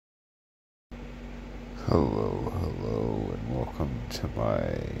Hello, and welcome to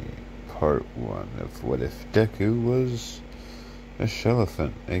my part one of What If Deku was a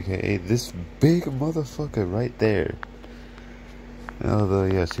shellephant, aka this big motherfucker right there. Although,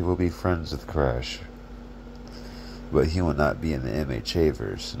 yes, he will be friends with Crash, but he will not be in the MHA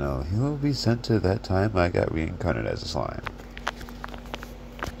verse. No, he will be sent to that time I got reincarnated as a slime.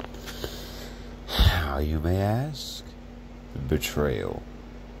 How, you may ask? Betrayal.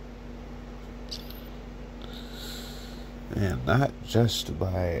 And not just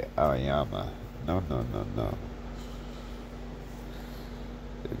by Aoyama. No.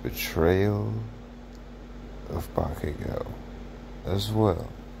 The betrayal of Bakugo as well.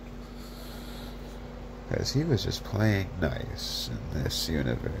 As he was just playing nice in this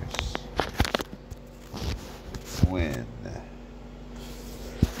universe. When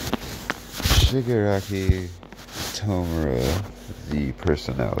Shigaraki Tomura, the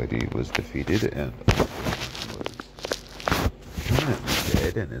personality, was defeated and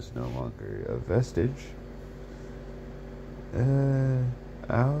dead and is no longer a vestige.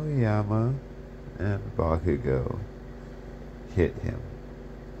 Aoyama and Bakugo hit him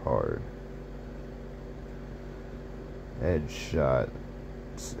hard. Edgeshot's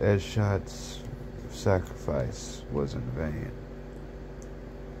sacrifice was in vain.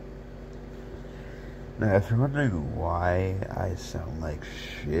 Now, if you're wondering why I sound like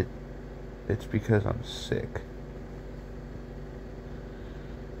shit, it's because I'm sick.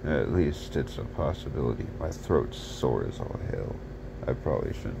 At least it's a possibility. My throat's sore as all hell. I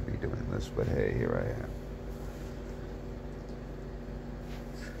probably shouldn't be doing this, but hey, here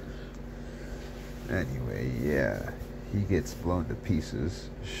I am. Anyway, yeah. He gets blown to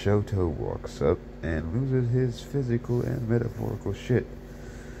pieces. Shoto walks up and loses his physical and metaphorical shit,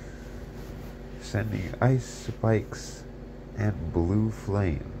 sending ice spikes and blue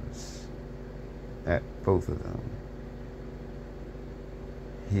flames at both of them.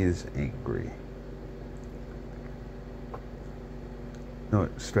 He is angry. No,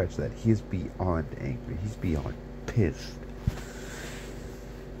 stretch that. He is beyond angry. He's beyond pissed.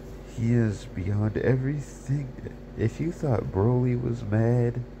 He is beyond everything. If you thought Broly was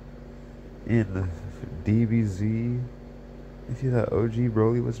mad in DBZ, if you thought OG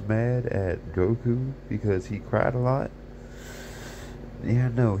Broly was mad at Goku because he cried a lot, yeah,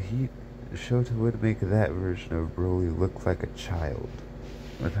 no, Shoto would make that version of Broly look like a child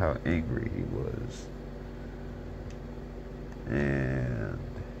with how angry he was. And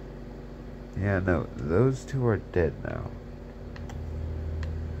yeah, no, those two are dead now.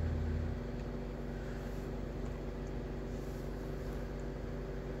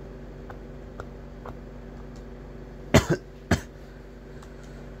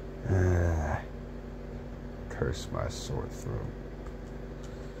 Curse my sore throat.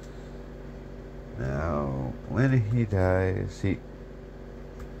 Now, when he dies,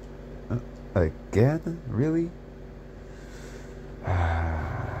 again? Really?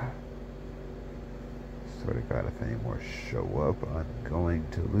 Swear to God, if any more show up, I'm going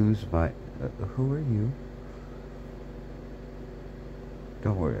to lose my... who are you?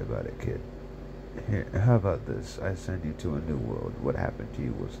 Don't worry about it, kid. Here, how about this? I send you to a new world. What happened to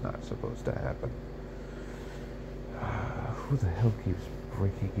you was not supposed to happen. Who the hell keeps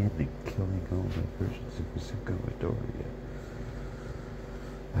breaking in and killing all my versions of Zuko Midoriya?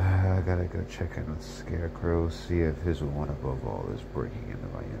 I gotta go check in with Scarecrow, see if his one above all is breaking into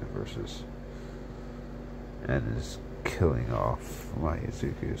my universes and is killing off my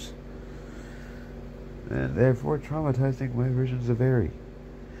Izukus, and therefore traumatizing my versions of Eri.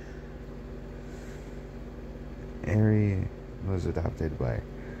 Eri was adopted by...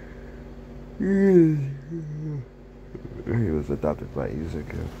 He was adopted by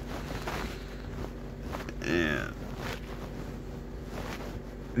Izuku. And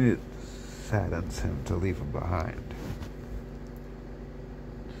it saddens him to leave him behind.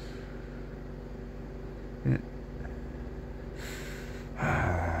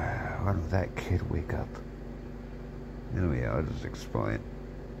 Why don't that kid wake up? Anyway, I'll just explain.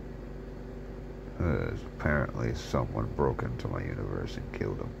 Apparently someone broke into my universe and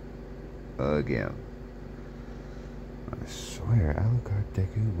killed him. Again. I swear, Alucard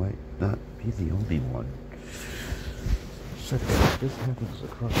Deku might not be the only one. So if this happens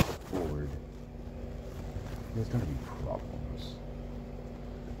across the board, there's gonna be problems.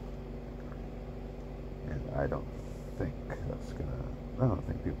 And I don't think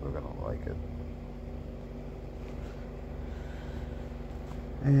people are gonna like it.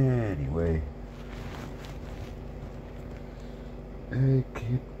 Anyway. Hey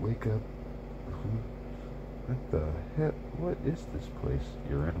kid, wake up. What the heck? What is this place?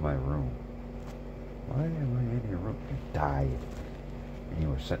 You're in my room. Why am I in your room? You died. And you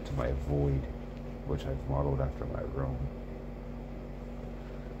were sent to my void, which I've modeled after my room.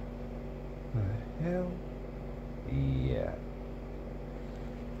 The hell? Yeah.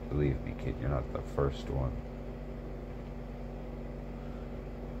 Believe me, kid, you're not the first one.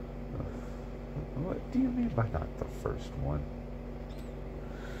 What do you mean by not the first one?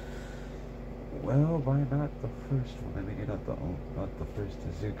 Well, by not the first one, I mean you're not the first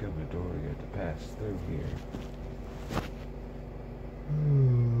Azuka Midoriya to pass through here.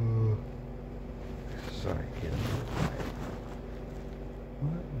 Sorry, kid, I'm really tired.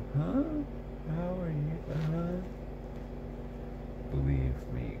 What? Huh? How are you? Believe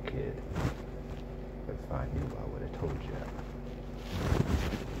me, kid. If I knew, I would have told you.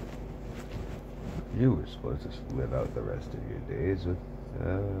 You were supposed to live out the rest of your days with,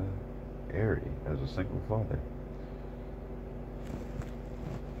 Eri as a single father.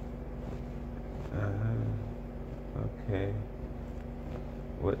 Okay.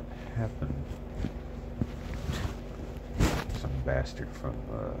 What happened? Some bastard from,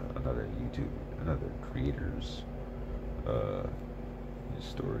 another creator's,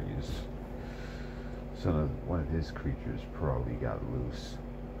 stories. One of his creatures probably got loose.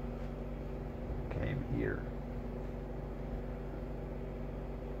 Came here.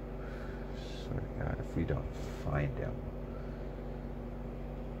 Swear to God, if we don't find him,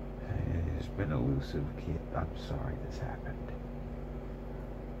 he's been elusive, kid. I'm sorry this happened.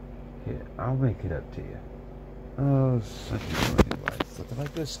 Here, I'll make it up to you. Oh, such a funny life. Looking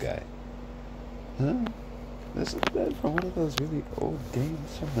like this guy. Huh? This is that from one of those really old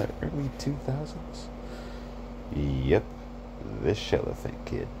games from the early 2000s? Yep, this shellephant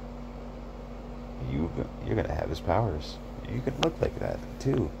kid. You're gonna have his powers. You can look like that,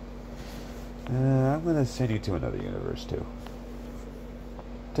 too. I'm gonna send you to another universe, too.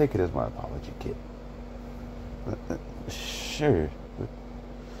 Take it as my apology, kid. Sure.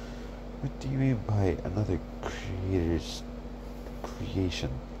 What do you mean by another creator's creation?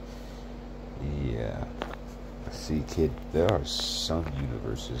 Yeah. See, kid, there are some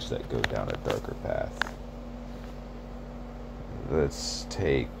universes that go down a darker path. Let's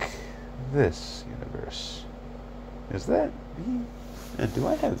take this universe. Is that me? And do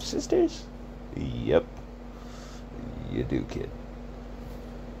I have sisters? Yep. You do, kid.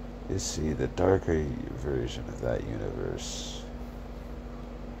 You see, the darker version of that universe,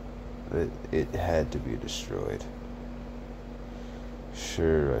 it had to be destroyed.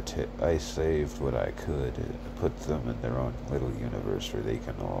 Sure, I saved what I could and put them in their own little universe where they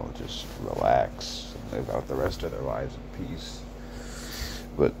can all just relax and live out the rest of their lives in peace.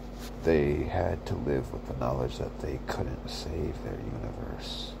 But they had to live with the knowledge that they couldn't save their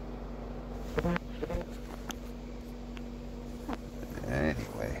universe.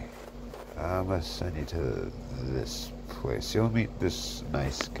 Anyway, I'm gonna send you to this place. You'll meet this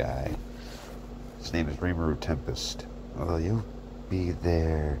nice guy. His name is Rimuru Tempest. Well, you'll be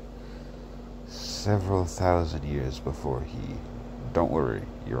there several thousand years before he. Don't worry,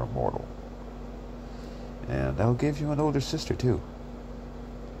 you're immortal. And I'll give you an older sister, too.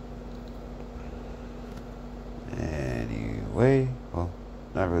 Anyway, well,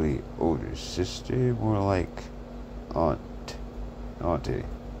 not really older sister, more like auntie.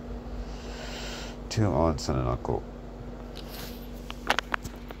 2 aunts and an uncle.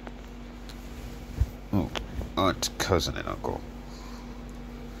 Oh, aunt, cousin, and uncle.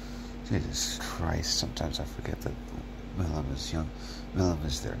 Jesus Christ, sometimes I forget that Milam is young. Milam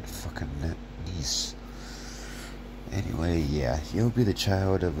is their fucking niece. Anyway, yeah, you'll be the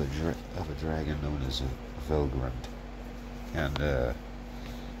child of a dragon known as a Velgrund. And a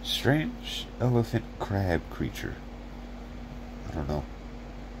strange elephant crab creature. I don't know.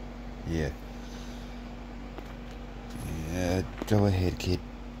 Yeah. Yeah, go ahead, kid.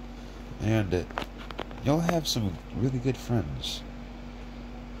 And you'll have some really good friends.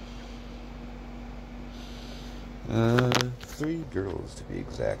 3 girls to be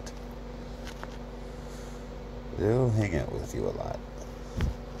exact. They'll hang out with you a lot.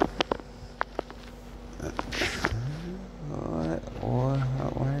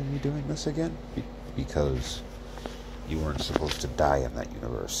 Why are you doing this again? Because you weren't supposed to die in that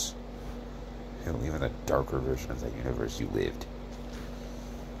universe. Even the darker version of that universe you lived.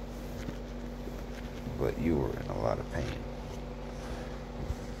 But you were in a lot of pain.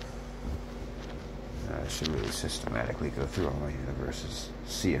 I should really systematically go through all my universes,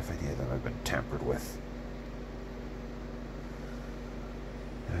 see if any of them have been tampered with.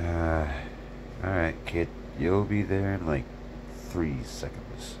 Alright, kid. You'll be there in like 3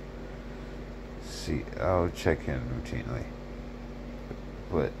 seconds. See, I'll check in routinely.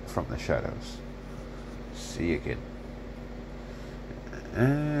 But from the shadows. See you, kid.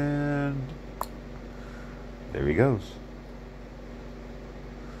 And there he goes.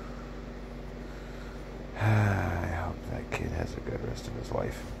 I hope that kid has a good rest of his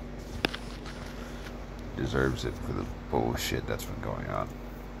life. Deserves it for the bullshit that's been going on.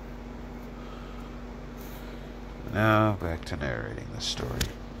 Now back to narrating the story.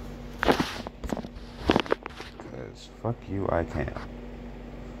 Because fuck you, I can't.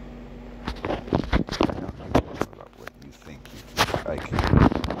 I don't know about what you think I can.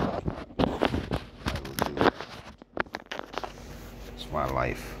 I will do it. It's my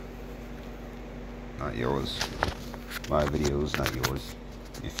life. Not yours. My videos, not yours.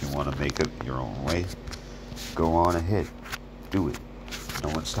 If you want to make it your own way, go on ahead. Do it. No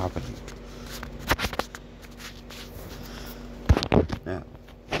one's stopping you. Now,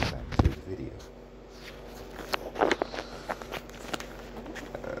 back to the video.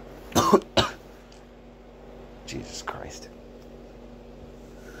 Jesus Christ.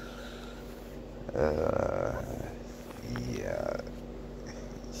 Yeah.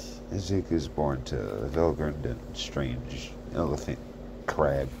 Izuku is born to a Velgrund and strange elephant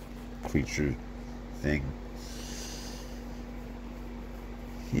crab creature thing.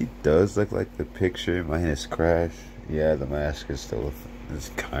 He does look like the picture minus Crash. Yeah, the mask is still is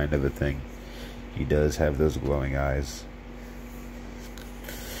kind of a thing. He does have those glowing eyes.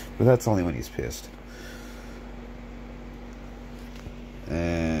 But that's only when he's pissed.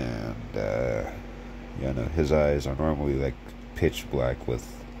 And, yeah, no, his eyes are normally like pitch black with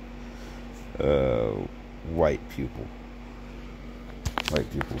white pupils.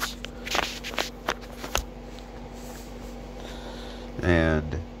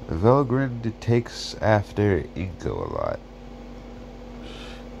 And Velgrund takes after Inko a lot.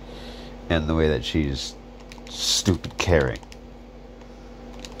 And the way that she's stupid caring.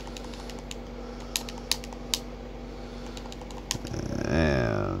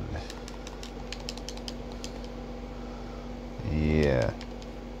 And yeah.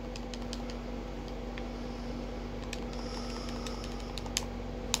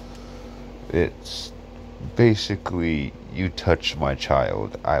 It's basically, you touch my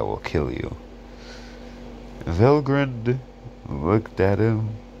child, I will kill you. Velgrund looked at him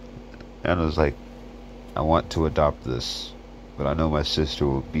and was like, I want to adopt this, but I know my sister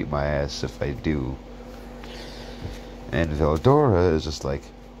will beat my ass if I do. And Veldora is just like,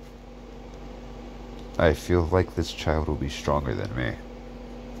 I feel like this child will be stronger than me.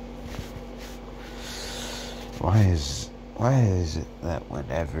 Why is it that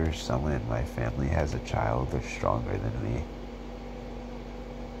whenever someone in my family has a child, they're stronger than me?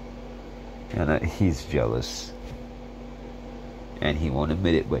 And he's jealous. And he won't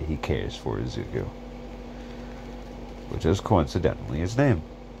admit it, but he cares for Izuku. Which is coincidentally his name.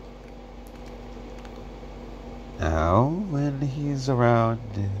 Now, when he's around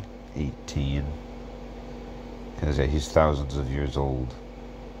 18, because he's thousands of years old,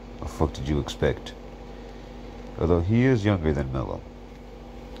 what the fuck did you expect? Although he is younger than Millum.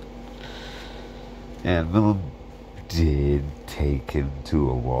 And Millum did take him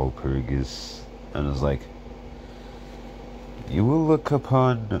to a Walpurgis and was like, you will look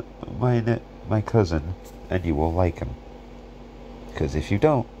upon my cousin and you will like him. Because if you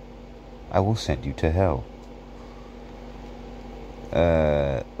don't, I will send you to hell.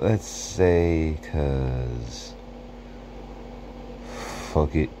 Let's say, cause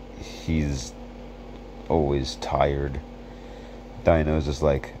fuck it, he's always tired. Dino's just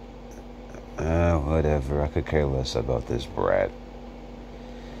like, whatever, I could care less about this brat.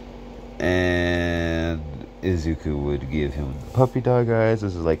 And Izuku would give him puppy dog eyes.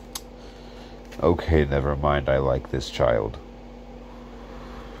 This is like, okay, never mind, I like this child.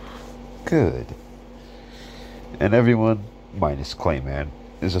 Good. And everyone, minus Clayman,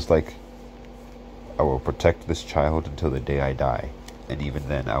 is just like, I will protect this child until the day I die. And even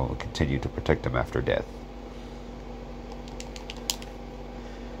then, I will continue to protect him after death.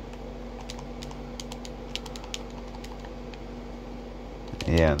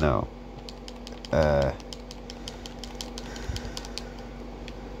 Yeah, no.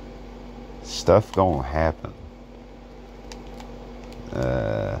 Stuff gonna happen.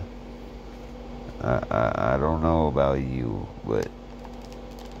 I don't know about you, but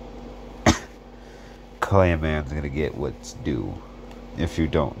Clayman's gonna get what's due. If you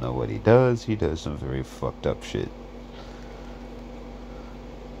don't know what he does some very fucked up shit.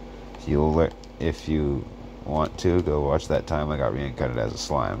 You'll learn. If you want to, go watch that time I got reincarnated as a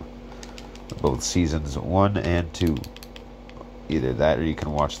slime. Both seasons 1 and 2. Either that or you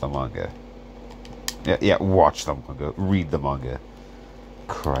can watch the manga. Yeah, watch the manga. Read the manga.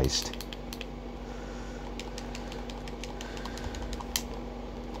 Christ.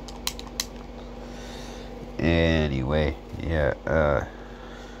 Anyway, yeah,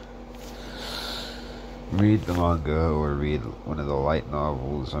 read the manga or read one of the light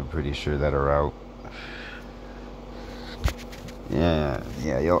novels, I'm pretty sure, that are out. Yeah,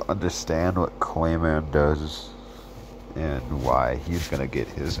 you'll understand what Clayman does and why he's gonna get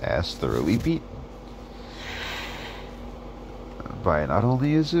his ass thoroughly beat by not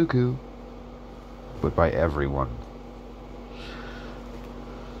only Izuku, but by everyone.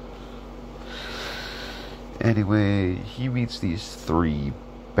 Anyway, he meets these 3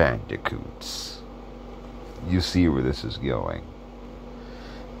 bandicoots. You see where this is going.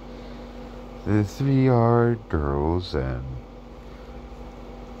 The 3 are girls, and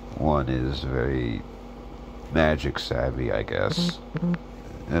one is very magic savvy, I guess,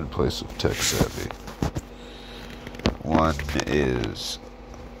 in place of tech savvy. One is...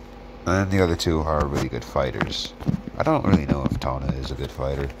 and the other 2 are really good fighters. I don't really know if Tana is a good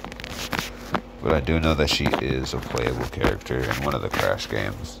fighter, but I do know that she is a playable character in one of the Crash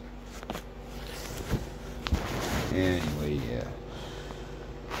games. Anyway, yeah.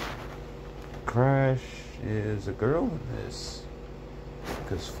 Crash is a girl in this.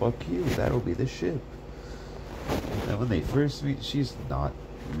 Because fuck you, that'll be the ship. And when they first meet, she's not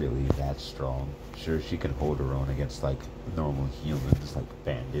really that strong. Sure, she can hold her own against, like, normal humans, like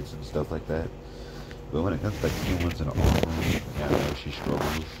bandits and stuff like that. But when it comes to, like, humans in armor, yeah, she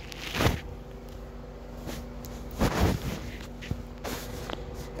struggles.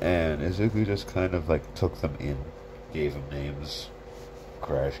 And Izuku just kind of, like, took them in, gave them names.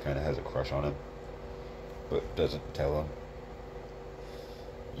 Crash kind of has a crush on him, but doesn't tell him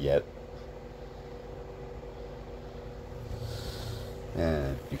yet.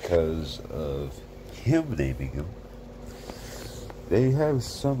 And because of him naming him, they have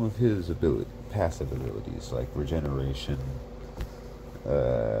some of his passive abilities, like regeneration,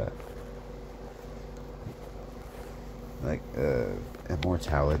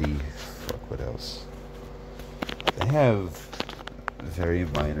 immortality. Fuck, what else? They have very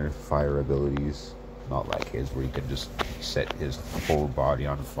minor fire abilities, not like his, where you can just set his whole body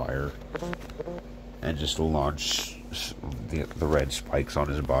on fire and just launch the red spikes on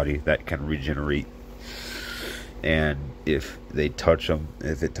his body that can regenerate. And if they touch him,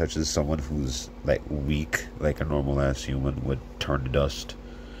 if it touches someone who's like weak, like a normal ass human, would turn to dust.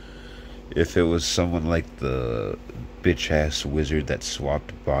 If it was someone like the bitch ass wizard that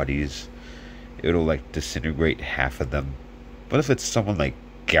swapped bodies, it'll like disintegrate half of them. But if it's someone like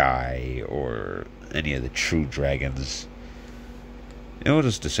Guy or any of the true dragons, it will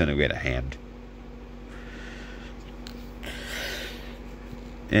just disintegrate a hand.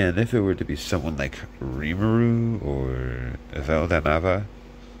 And if it were to be someone like Rimuru or Veldanava,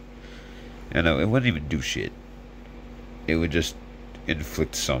 you know, it wouldn't even do shit. It would just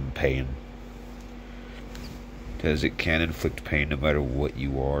inflict some pain. Because it can inflict pain no matter what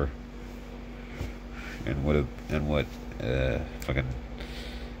you are. And what fucking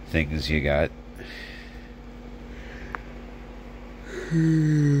things you got.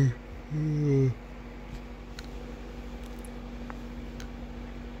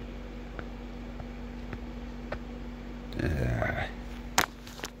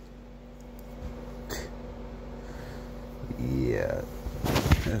 Yeah.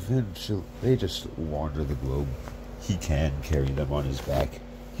 Eventually, they just wander the globe. He can carry them on his back.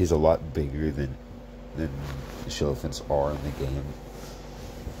 He's a lot bigger than shellephants are in the game.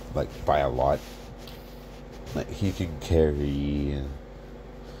 Like, by a lot. Like, he can carry...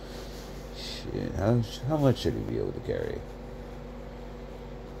 shit, how much should he be able to carry?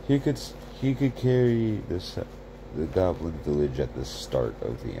 He could carry the Goblin Village at the start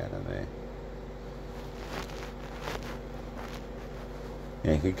of the anime.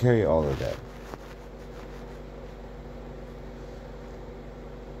 Yeah, he could carry all of that.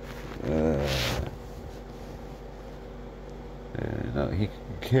 No, he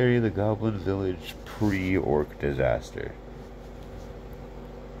can carry the Goblin Village pre-Orc disaster.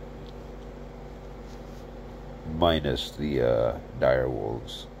 Minus the dire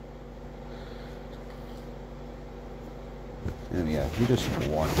wolves. And yeah, he just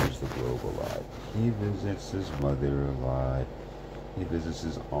wanders the globe a lot. He visits his mother a lot. He visits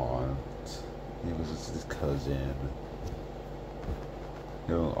his aunt. He visits his cousin.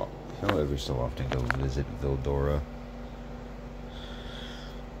 He'll every so often go visit Vildora.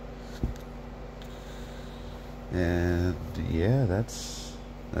 And yeah,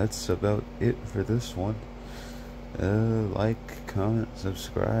 that's about it for this one. Like, comment,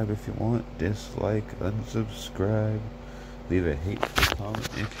 subscribe if you want. Dislike, unsubscribe. Leave a hateful comment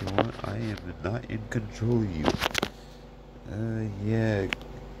if you want. I am not in control of you. Yeah,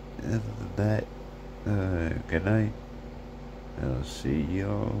 other than that, Good night. I'll see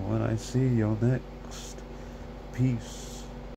y'all when I see y'all next. Peace.